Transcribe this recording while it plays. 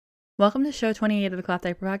Welcome to show 28 of the Cloth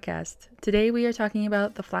Diaper Podcast. Today we are talking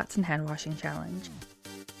about the Flats and Hand Washing Challenge.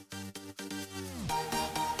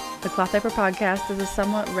 The Cloth Diaper Podcast is a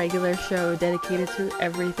somewhat regular show dedicated to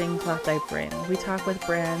everything cloth diapering. We talk with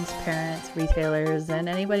brands, parents, retailers, and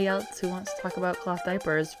anybody else who wants to talk about cloth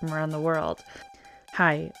diapers from around the world.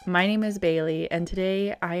 Hi, my name is Bailey, and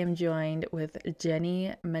today I am joined with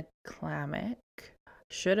Jenny McClamick.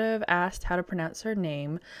 Should have asked how to pronounce her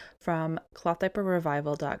name, from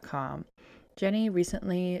clothdiaperrevival.com. Jenny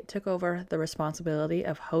recently took over the responsibility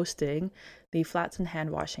of hosting the Flats and Hand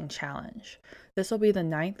Washing Challenge. This will be the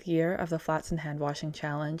 9th year of the Flats and Hand Washing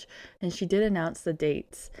Challenge, and she did announce the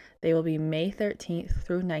dates. They will be May 13th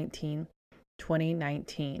through 19th,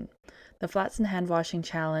 2019. The Flats and Hand Washing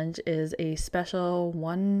Challenge is a special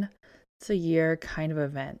once-a-year kind of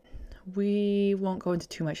event. We won't go into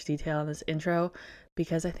too much detail in this intro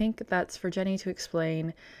because I think that's for Jenny to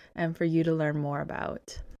explain and for you to learn more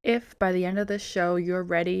about. If by the end of this show you're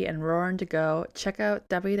ready and roaring to go, check out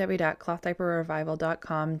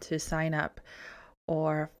www.clothdiaperrevival.com to sign up,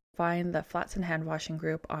 or find the Flats and Hand Washing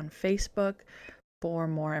group on Facebook for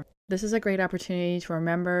more. This is a great opportunity to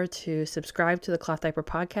remember to subscribe to the Cloth Diaper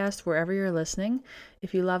Podcast wherever you're listening.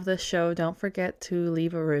 If you love this show, don't forget to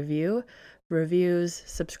leave a review. Reviews,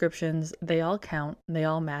 subscriptions, they all count. They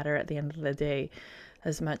all matter at the end of the day,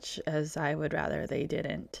 as much as I would rather they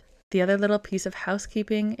didn't. The other little piece of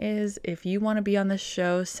housekeeping is, if you want to be on this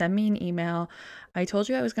show, send me an email. I told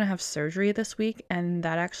you I was going to have surgery this week, and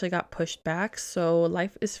that actually got pushed back, so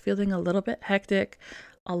life is feeling a little bit hectic,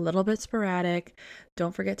 a little bit sporadic.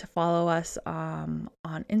 Don't forget to follow us on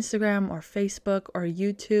Instagram or Facebook or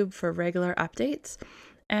YouTube for regular updates.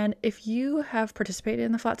 And if you have participated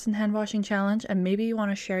in the Flats and Hand Washing Challenge and maybe you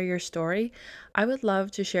want to share your story, I would love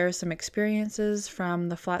to share some experiences from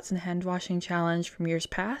the Flats and Hand Washing Challenge from years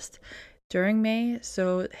past during May.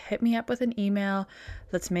 So hit me up with an email.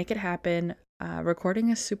 Let's make it happen.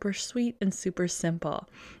 Recording is super sweet and super simple.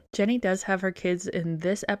 Jenny does have her kids in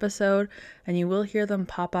this episode, and you will hear them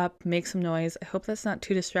pop up, make some noise. I hope that's not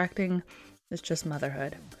too distracting. It's just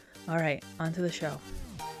motherhood. All right, on to the show.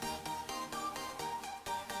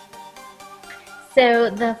 So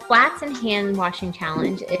the Flats and Hand Washing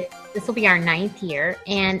Challenge, this will be our 9th year,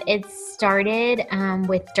 and it started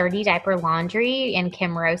with Dirty Diaper Laundry and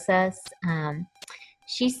Kim Rosas.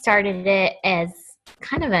 She started it as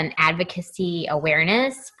kind of an advocacy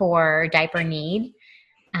awareness for diaper need,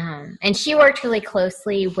 and she worked really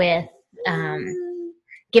closely with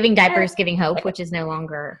Giving Diapers, Giving Hope, which is no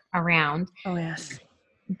longer around. Oh, yes.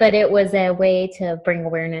 But it was a way to bring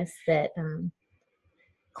awareness that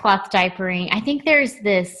cloth diapering, I think there's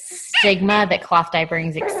this stigma that cloth diapering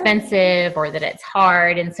is expensive or that it's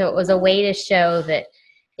hard. And so it was a way to show that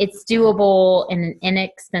it's doable in an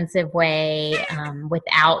inexpensive way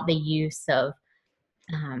without the use of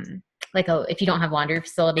if you don't have laundry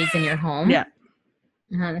facilities in your home. Yeah.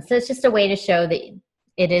 So it's just a way to show that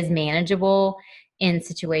it is manageable in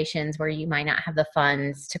situations where you might not have the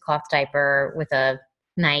funds to cloth diaper with a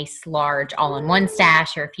nice, large, all-in-one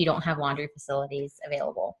stash, or if you don't have laundry facilities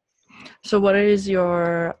available. So what is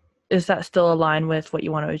that still aligned with what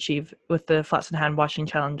you want to achieve with the Flats and Hand Washing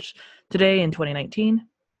Challenge today in 2019?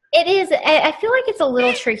 It is. I feel like it's a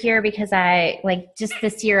little trickier because just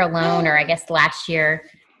this year alone, or I guess last year,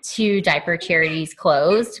 2 diaper charities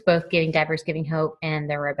closed, both Giving Diapers, Giving Hope, and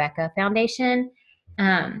the Rebecca Foundation.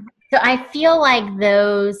 So I feel like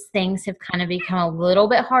those things have kind of become a little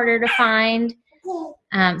bit harder to find.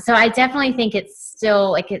 So I definitely think it's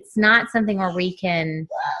still, it's not something where we can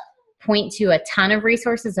point to a ton of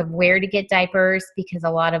resources of where to get diapers, because a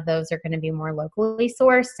lot of those are going to be more locally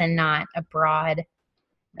sourced and not a broad,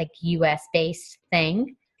 U.S. based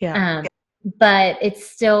thing. Yeah. But it's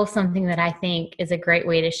still something that I think is a great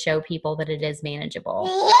way to show people that it is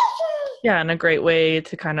manageable. Yeah, and a great way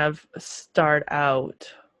to kind of start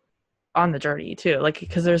out on the journey too,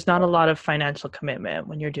 because there's not a lot of financial commitment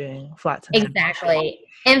when you're doing flats and exactly.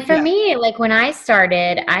 And for me, when I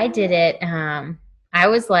started, I did it. I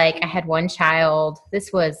was I had one child.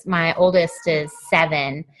 This was, my oldest is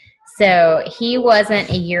 7, so he wasn't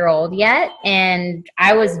a year old yet, and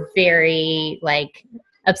I was very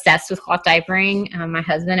obsessed with cloth diapering. My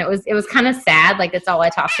husband, it was kind of sad. That's all I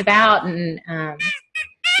talked about, and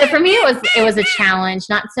so for me, it was a challenge,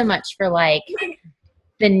 not so much for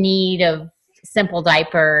the need of simple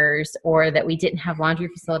diapers or that we didn't have laundry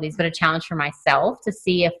facilities, but a challenge for myself to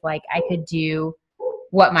see if I could do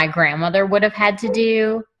what my grandmother would have had to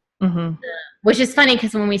do. Mm-hmm. Which is funny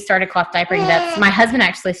because when we started cloth diapering, my husband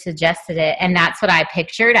actually suggested it, and that's what I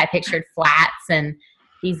pictured. I pictured flats and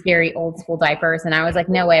these very old school diapers, and I was like,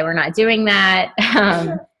 no way, we're not doing that.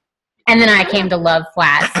 And then I came to love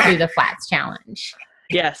flats through the flats challenge.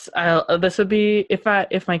 Yes, this would be if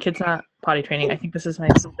my kid's not potty training. I think this is my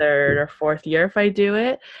third or fourth year if I do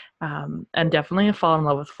it, and definitely fall in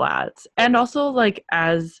love with flats. And also like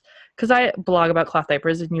because I blog about cloth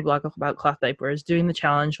diapers and you blog about cloth diapers, doing the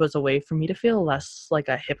challenge was a way for me to feel less like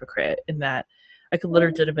a hypocrite in that I could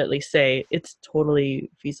legitimately say it's totally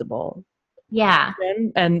feasible. Yeah.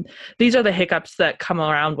 And these are the hiccups that come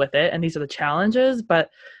around with it, and these are the challenges, but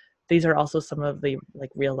these are also some of the like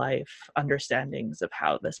real life understandings of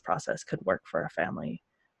how this process could work for a family.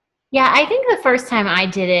 Yeah, I think the first time I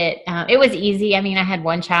did it, it was easy. I mean, I had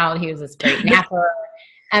one child. He was a straight napper.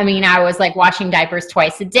 I mean, I was like washing diapers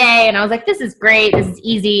twice a day, and I was like, this is great. This is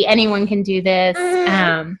easy. Anyone can do this.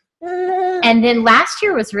 And then last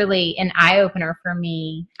year was really an eye-opener for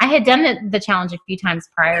me. I had done the challenge a few times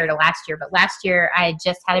prior to last year, but last year I had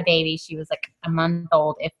just had a baby. She was like a month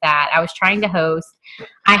old, if that. I was trying to host.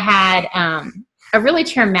 I had a really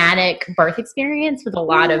traumatic birth experience with a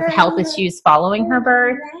lot of health issues following her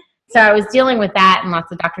birth. So I was dealing with that and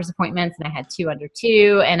lots of doctor's appointments, and I had 2 under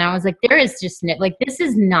 2. And I was like, there is just like, this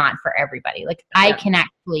is not for everybody. Like, I can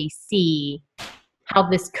actually see how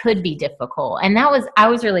this could be difficult. And I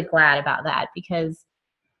was really glad about that, because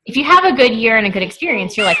if you have a good year and a good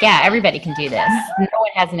experience, you're like, yeah, everybody can do this. No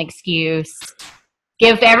one has an excuse.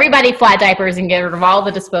 Give everybody flat diapers and get rid of all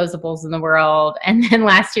the disposables in the world. And then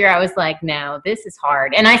last year I was like, no, this is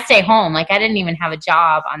hard. And I stay home. Like, I didn't even have a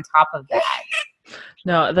job on top of that.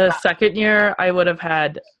 No, the second year I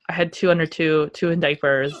had 2 under 2 in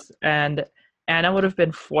diapers, and Anna would have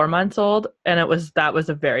been 4 months old, and that was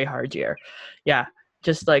a very hard year. Yeah.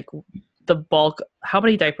 Just like the bulk, how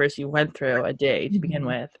many diapers you went through a day to begin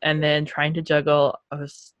with, and then trying to juggle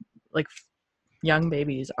like young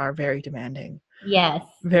babies are very demanding. Yes.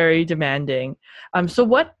 Very demanding. So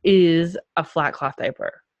what is a flat cloth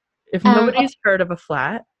diaper? If nobody's heard of a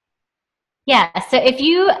flat. Yeah. So if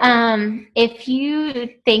you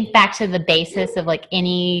think back to the basis of like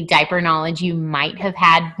any diaper knowledge you might have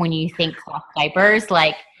had when you think cloth diapers,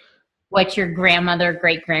 like what your grandmother,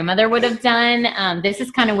 great grandmother would have done, this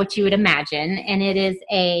is kind of what you would imagine. And it is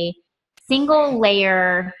a single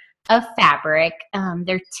layer of fabric.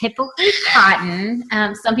 They're typically cotton.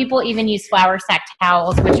 Some people even use flour sack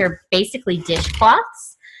towels, which are basically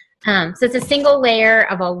dishcloths. So it's a single layer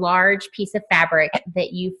of a large piece of fabric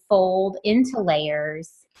that you fold into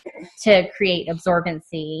layers to create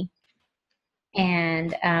absorbency.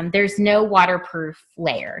 And there's no waterproof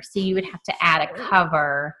layer. So you would have to add a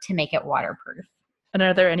cover to make it waterproof. And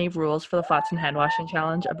are there any rules for the flats and hand washing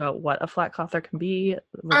challenge about what a flat cloth there can be?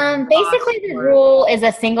 Basically, the rule is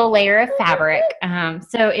a single layer of fabric.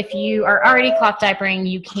 So if you are already cloth diapering,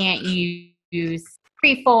 you can't use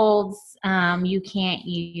pre-folds. You can't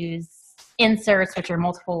use inserts, which are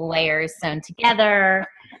multiple layers sewn together.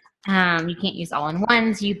 You can't use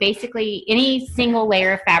all-in-ones. You basically, any single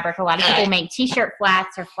layer of fabric. A lot of people make t-shirt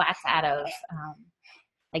flats or flats out of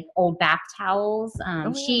like old bath towels,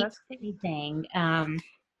 sheets, anything.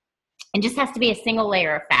 It just has to be a single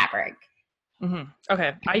layer of fabric. Mm-hmm.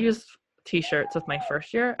 Okay. I used t-shirts with my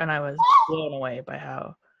first year, and I was blown away by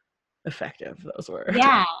how effective those were.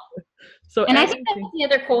 Yeah. So, and I think that's the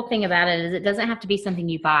other cool thing about it is it doesn't have to be something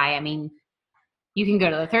you buy. I mean, you can go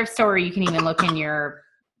to the thrift store. You can even look in your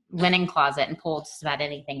linen closet and pull just about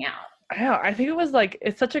anything out. I think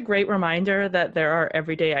it's such a great reminder that there are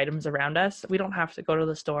everyday items around us. We don't have to go to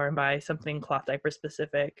the store and buy something cloth diaper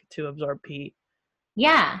specific to absorb pee.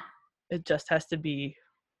 Yeah. It just has to be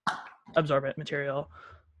absorbent material.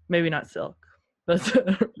 Maybe not silk. That's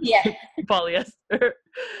polyester.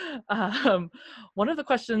 One of the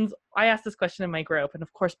questions, I asked this question in my group, and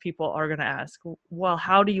of course people are going to ask, well,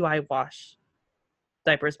 how do I wash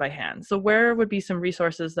diapers by hand? So where would be some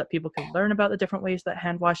resources that people can learn about the different ways that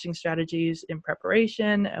hand washing strategies in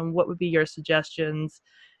preparation, and what would be your suggestions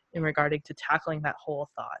in regarding to tackling that whole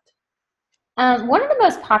thought? One of the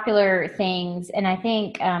most popular things, and I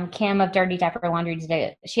think Kim of Dirty Diaper Laundry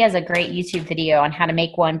today, she has a great YouTube video on how to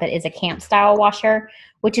make one, but is a camp style washer,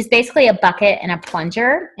 which is basically a bucket and a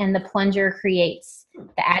plunger, and the plunger creates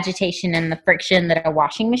the agitation and the friction that a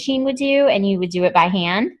washing machine would do, and you would do it by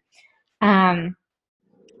hand.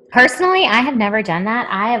 Personally, I have never done that.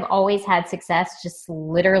 I have always had success just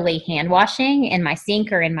literally hand washing in my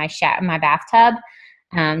sink or in my bathtub.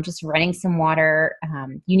 Just running some water.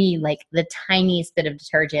 You need like the tiniest bit of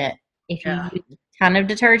detergent. If you use a ton of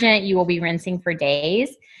detergent, you will be rinsing for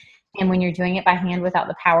days. And when you're doing it by hand without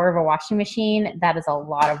the power of a washing machine, that is a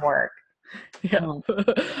lot of work. Yeah.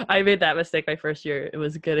 I made that mistake my first year. It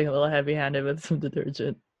was getting a little heavy handed with some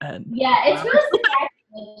detergent. And yeah, it's mostly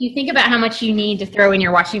You think about how much you need to throw in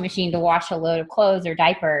your washing machine to wash a load of clothes or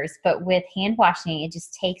diapers, but with hand washing, it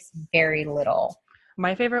just takes very little.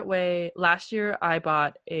 My favorite way, last year I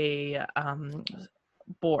bought a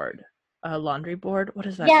board, a laundry board. What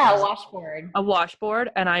is that Yeah, called? a washboard. A washboard.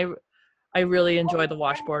 And I really enjoy the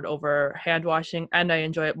washboard over hand washing, and I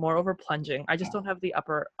enjoy it more over plunging. I just don't have the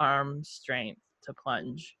upper arm strength to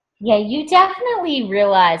plunge. Yeah, you definitely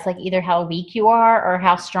realize like either how weak you are or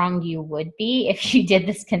how strong you would be if you did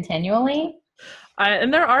this continually.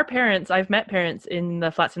 And there are parents, I've met parents in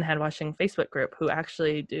the Flats and Hand Washing Facebook group who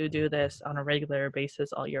actually do this on a regular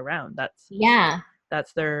basis all year round.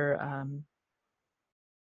 That's their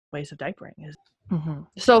ways of diapering.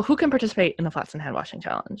 So who can participate in the Flats and Hand Washing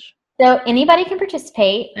Challenge? So anybody can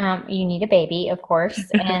participate. You need a baby, of course,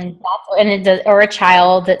 or a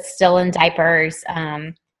child that's still in diapers.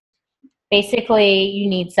 Basically, you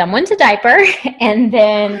need someone to diaper, and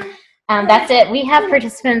then that's it. We have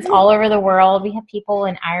participants all over the world. We have people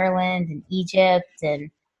in Ireland and Egypt and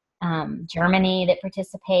Germany that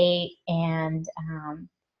participate, and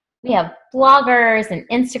we have bloggers and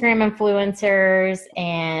Instagram influencers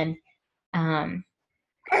and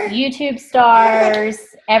YouTube stars.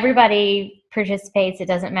 Everybody participates. It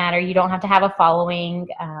doesn't matter. You don't have to have a following.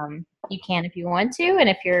 You can if you want to, and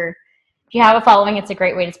if you have a following, it's a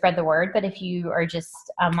great way to spread the word. But if you are just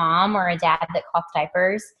a mom or a dad that cloth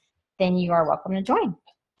diapers, then you are welcome to join.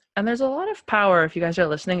 And there's a lot of power, if you guys are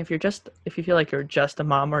listening, if you feel like you're just a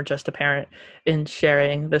mom or just a parent, in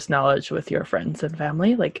sharing this knowledge with your friends and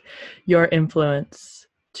family. Like, your influence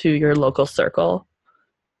to your local circle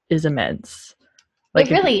is immense. Like,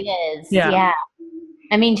 it really is. Yeah.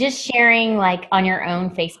 I mean, just sharing like on your own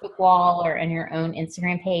Facebook wall or on your own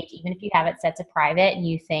Instagram page, even if you have it set to private and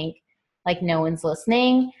you think like no one's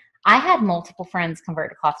listening. I had multiple friends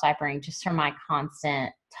convert to cloth diapering just from my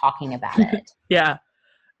constant talking about it. Yeah.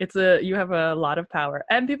 You have a lot of power,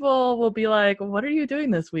 and people will be like, what are you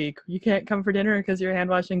doing this week? You can't come for dinner because you're hand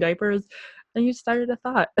washing diapers. And you started a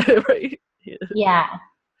thought, right? Yeah.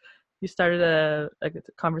 You started a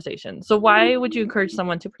conversation. So why would you encourage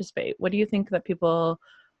someone to participate? Why do you think people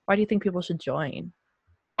should join?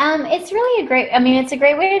 It's really it's a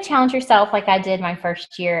great way to challenge yourself like I did my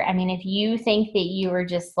first year. I mean, if you think that you were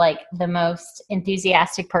just like the most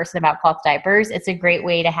enthusiastic person about cloth diapers, it's a great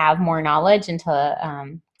way to have more knowledge and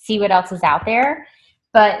to see what else is out there.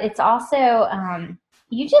 But it's also,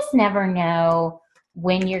 you just never know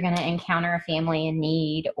when you're going to encounter a family in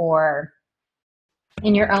need, or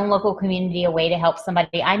in your own local community, a way to help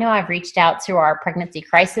somebody. I know I've reached out to our pregnancy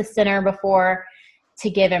crisis center before to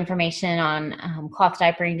give information on cloth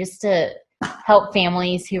diapering, just to help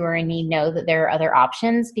families who are in need know that there are other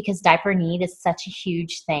options, because diaper need is such a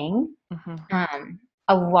huge thing. Mm-hmm.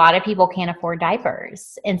 A lot of people can't afford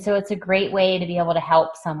diapers. And so it's a great way to be able to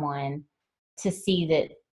help someone to see that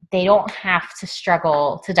they don't have to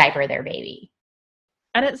struggle to diaper their baby.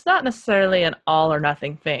 And it's not necessarily an all or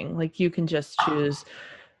nothing thing. Like, you can just choose,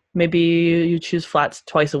 maybe you choose flats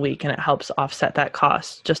twice a week and it helps offset that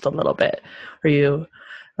cost just a little bit. Or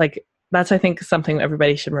that's, I think, something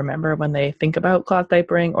everybody should remember when they think about cloth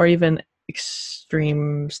diapering, or even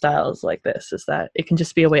extreme styles like this, is that it can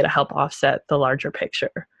just be a way to help offset the larger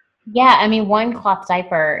picture. Yeah, I mean, one cloth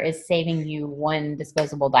diaper is saving you one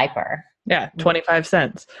disposable diaper. Yeah, 25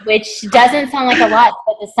 cents. Which doesn't sound like a lot,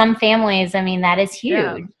 but to some families, I mean, that is huge.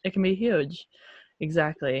 Yeah, it can be huge.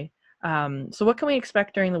 Exactly. So what can we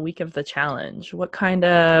expect during the week of the challenge? What can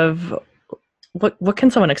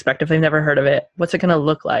someone expect if they've never heard of it? What's it going to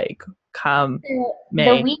look like come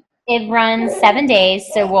May? The week, it runs 7 days.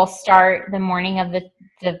 So we'll start the morning of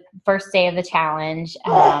the first day of the challenge,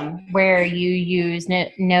 where you use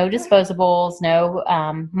no disposables, no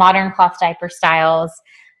modern cloth diaper styles.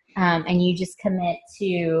 And you just commit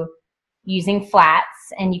to using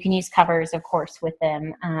flats, and you can use covers, of course, with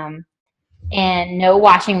them, and no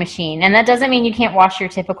washing machine. And that doesn't mean you can't wash your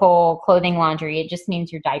typical clothing laundry. It just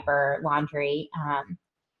means your diaper laundry.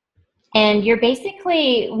 And you're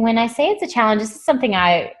basically, when I say it's a challenge, this is something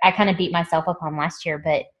I kind of beat myself up on last year,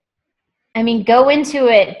 but I mean, go into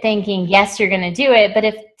it thinking, yes, you're going to do it. But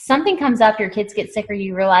if something comes up, your kids get sick, or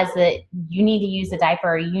you realize that you need to use a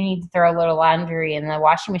diaper, or you need to throw a little laundry in the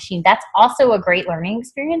washing machine, that's also a great learning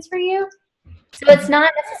experience for you. So it's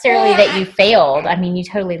not necessarily that you failed. I mean, you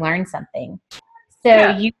totally learned something.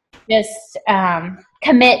 So you just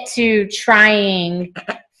commit to trying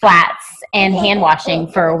flats and hand washing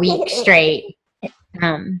for a week straight.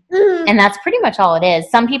 And that's pretty much all it is.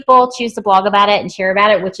 Some people choose to blog about it and share about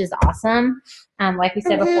it, which is awesome. Like we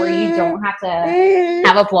said before, you don't have to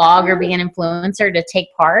have a blog or be an influencer to take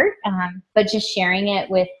part, but just sharing it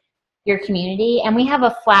with your community. And we have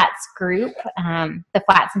a flats group, the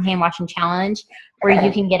Flats and Hand Washing Challenge, where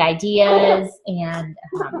you can get ideas and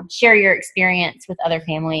share your experience with other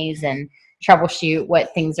families and troubleshoot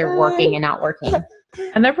what things are working and not working.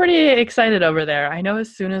 And they're pretty excited over there. I know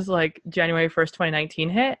as soon as like January 1st, 2019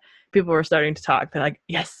 hit, people were starting to talk. They're like,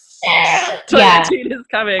 yes, 2019 is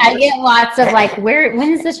coming. I get lots of like,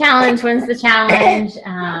 when's the challenge? When's the challenge?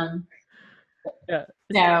 Yeah.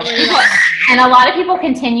 So, and a lot of people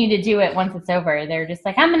continue to do it once it's over. They're just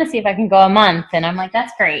like, I'm going to see if I can go a month. And I'm like,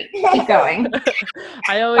 that's great. Keep going.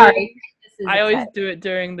 I always do it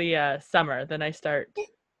during the summer. Then I start.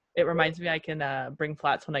 It reminds me I can bring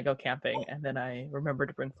flats when I go camping. And then I remember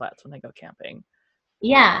to bring flats when I go camping.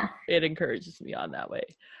 Yeah. It encourages me on that way.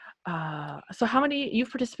 So how many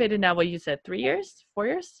you've participated now? What you said, 3 years, 4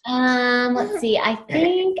 years? Let's see. I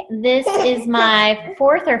think this is my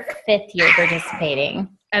 4th or 5th year participating.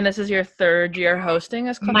 And this is your 3rd year hosting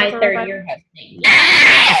as Club My Diaper 3rd year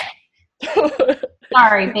hosting.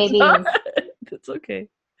 Sorry, babies. That's okay.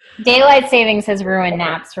 Daylight savings has ruined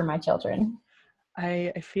naps for my children.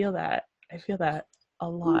 I feel that. I feel that a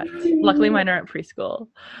lot. Luckily, mine are at preschool.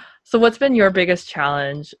 So what's been your biggest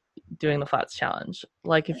challenge doing the Flats Challenge?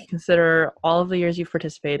 Like, if you consider all of the years you've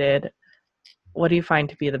participated, what do you find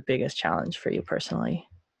to be the biggest challenge for you personally?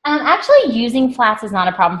 Actually, using flats is not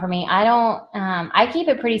a problem for me. I keep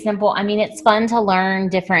it pretty simple. I mean, it's fun to learn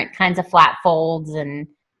different kinds of flat folds and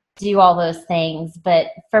do all those things. But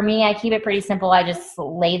for me, I keep it pretty simple. I just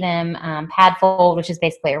lay them pad fold, which is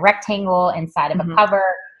basically a rectangle inside of a cover.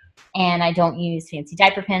 And I don't use fancy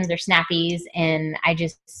diaper pins or snappies. And I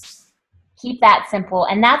just keep that simple.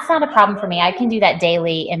 And that's not a problem for me. I can do that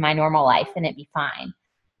daily in my normal life and it'd be fine.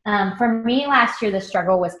 For me last year, the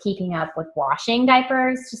struggle was keeping up with washing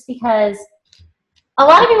diapers, just because a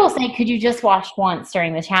lot of people say, could you just wash once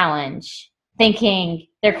during the challenge? Thinking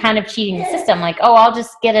they're kind of cheating the system. Like, oh, I'll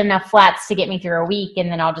just get enough flats to get me through a week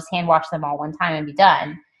and then I'll just hand wash them all one time and be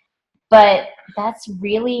done. But that's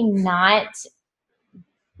really not,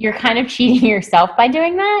 you're kind of cheating yourself by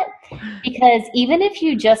doing that, because even if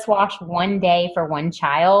you just wash one day for one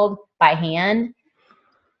child by hand,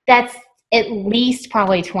 that's at least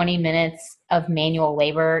probably 20 minutes of manual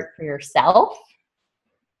labor for yourself.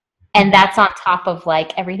 And that's on top of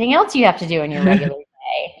like everything else you have to do in your regular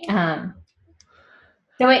day.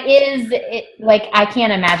 So like, I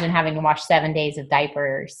can't imagine having to wash 7 days of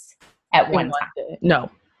diapers at one time. Day.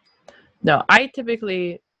 No, I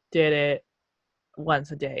typically did it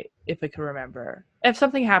once a day if I could remember. If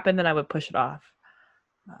something happened, then I would push it off.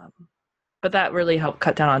 But that really helped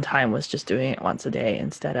cut down on time, was just doing it once a day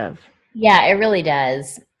instead of. Yeah, it really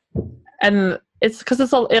does. And it's because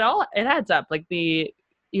it adds up. Like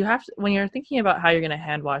you have to, when you're thinking about how you're going to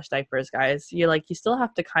hand wash diapers, guys, you still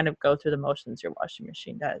have to kind of go through the motions your washing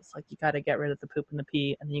machine does. Like, you got to get rid of the poop and the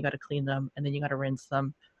pee, and then you got to clean them, and then you got to rinse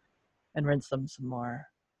them and rinse them some more.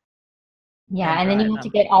 Yeah. And then you have to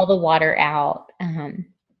get all the water out.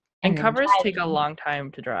 And covers take a long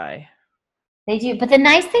time to dry. They do. But the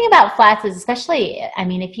nice thing about flats is, especially, I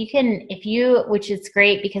mean, which is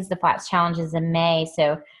great because the Flats Challenge is in May.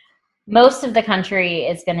 So most of the country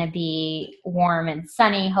is going to be warm and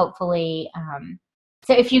sunny, hopefully.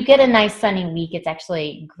 So if you get a nice sunny week, it's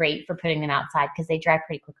actually great for putting them outside because they dry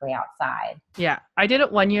pretty quickly outside. Yeah. I did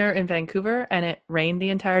it one year in Vancouver and it rained the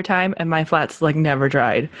entire time and my flats never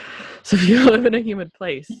dried. So if you live in a humid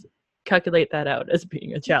place, calculate that out as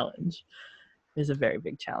being a challenge. It is a very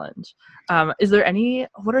big challenge.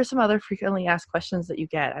 What are some other frequently asked questions that you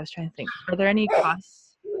get? I was trying to think. Are there any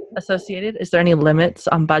costs associated? Is there any limits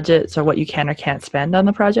on budgets or what you can or can't spend on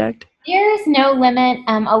the project? There's no limit.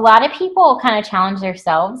 A lot of people kind of challenge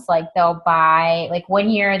themselves. Like, they'll buy, like, one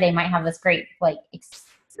year they might have this great, like,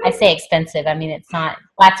 I say expensive. I mean, it's not,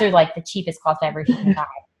 flats are like the cheapest cloth diapers you can buy.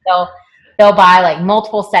 They'll buy like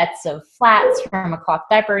multiple sets of flats from a cloth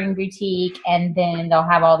diapering boutique, and then they'll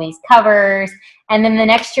have all these covers. And then the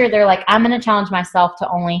next year they're like, I'm going to challenge myself to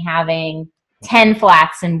only having 10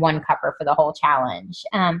 flats and one cover for the whole challenge.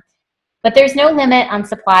 But there's no limit on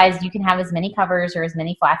supplies. You can have as many covers or as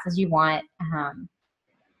many flats as you want.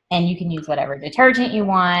 And you can use whatever detergent you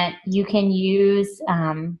want. You can use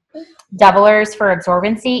doublers for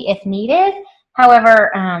absorbency if needed.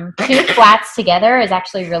 However, 2 flats together is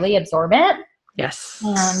actually really absorbent. Yes.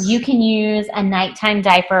 You can use a nighttime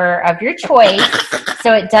diaper of your choice.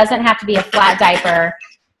 So it doesn't have to be a flat diaper,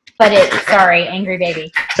 but sorry, angry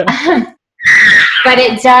baby. But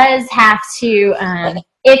it does have to,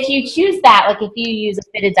 if you choose that, like if you use a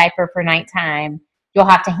fitted diaper for nighttime, you'll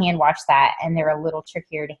have to hand wash that, and they're a little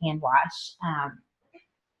trickier to hand wash.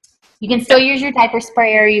 You can still use your diaper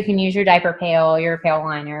sprayer. You can use your diaper pail, your pail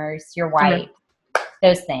liners, your wipe,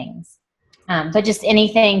 those things. But just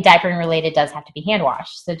anything diapering related does have to be hand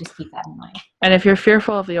washed. So just keep that in mind. And if you're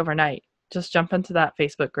fearful of the overnight, just jump into that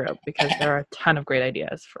Facebook group because there are a ton of great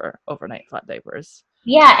ideas for overnight flat diapers.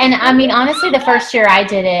 Yeah, and I mean, honestly, the first year I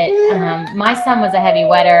did it, my son was a heavy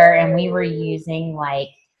wetter, and we were using like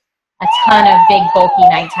a ton of big, bulky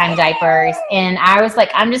nighttime diapers. And I was like,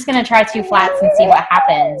 I'm just going to try 2 flats and see what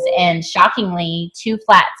happens. And shockingly, 2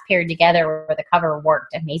 flats paired together with a cover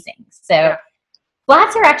worked amazing. So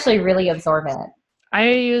flats are actually really absorbent.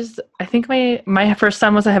 I think my first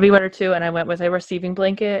son was a heavy wetter too, and I went with a receiving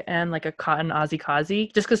blanket and like a cotton Aussie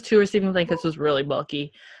Cozy, just because 2 receiving blankets was really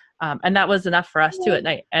bulky. And that was enough for us too at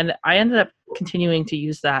night. And I ended up continuing to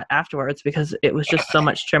use that afterwards because it was just so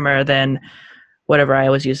much trimmer than whatever I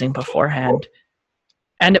was using beforehand.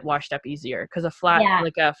 And it washed up easier because a flat,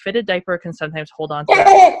 like a fitted diaper can sometimes hold on to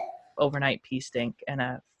that overnight pee stink, and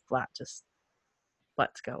a flat just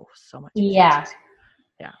lets go so much easier.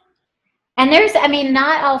 Yeah. And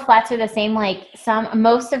not all flats are the same. Like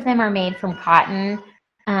most of them are made from cotton,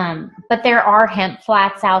 but there are hemp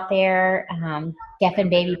flats out there. Geffen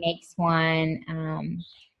Baby makes one.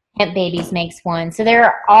 Hemp Babies makes one. So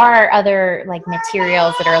there are other like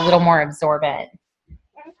materials that are a little more absorbent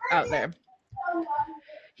out there.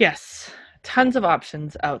 Yes, tons of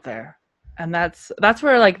options out there, and that's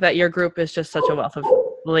where like that your group is just such a wealth of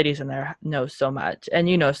ladies in there know so much, and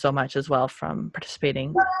you know so much as well from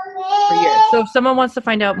participating for years. So if someone wants to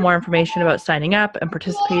find out more information about signing up and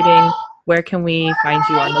participating, where can we find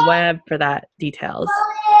you on the web for that details?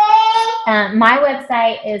 My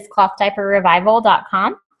website is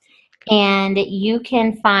clothdiaperrevival.com, and you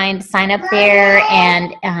can sign up there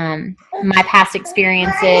and my past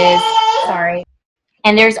experiences.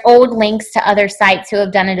 And there's old links to other sites who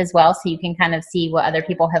have done it as well, so you can kind of see what other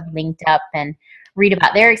people have linked up and read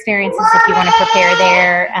about their experiences if you want to prepare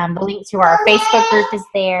there. The link to our Facebook group is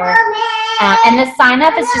there. And the sign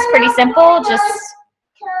up is just pretty simple, just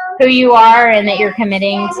who you are and that you're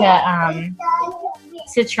committing to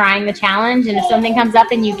trying the challenge. And if something comes up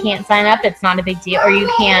and you can't sign up, it's not a big deal, or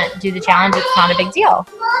you can't do the challenge, it's not a big deal.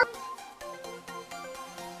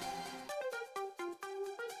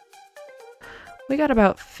 We got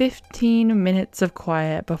about 15 minutes of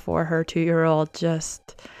quiet before her 2-year-old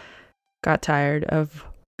just got tired of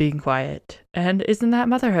being quiet. And isn't that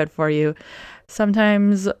motherhood for you?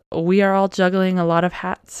 Sometimes we are all juggling a lot of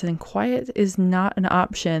hats, and quiet is not an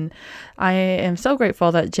option. I am so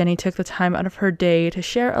grateful that Jenny took the time out of her day to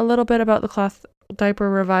share a little bit about the Cloth Diaper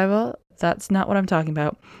Revival. That's not what I'm talking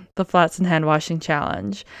about. The Flats and Hand Washing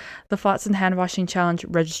Challenge. The Flats and Hand Washing Challenge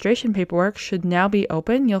registration paperwork should now be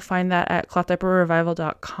open. You'll find that at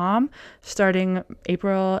clothdiaperrevival.com starting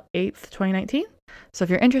April 8th, 2019. So if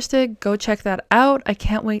you're interested, go check that out. I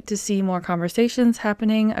can't wait to see more conversations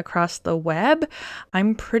happening across the web.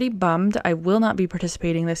 I'm pretty bummed I will not be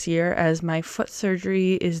participating this year, as my foot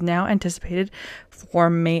surgery is now anticipated for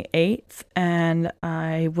May 8th, and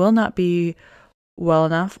I will not be well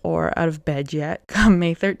enough or out of bed yet come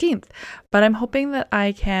May 13th. But I'm hoping that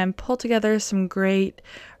I can pull together some great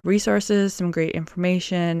resources, some great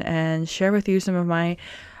information, and share with you some of my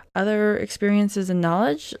other experiences and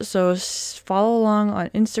knowledge. So follow along on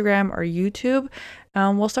Instagram or YouTube.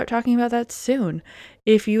 We'll start talking about that soon.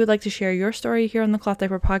 If you would like to share your story here on the Cloth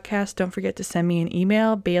Diaper Podcast, don't forget to send me an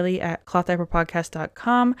email,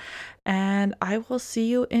 bailey@clothdiaperpodcast.com, and I will see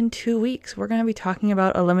you in 2 weeks. We're going to be talking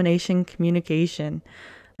about elimination communication.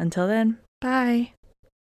 Until then, bye.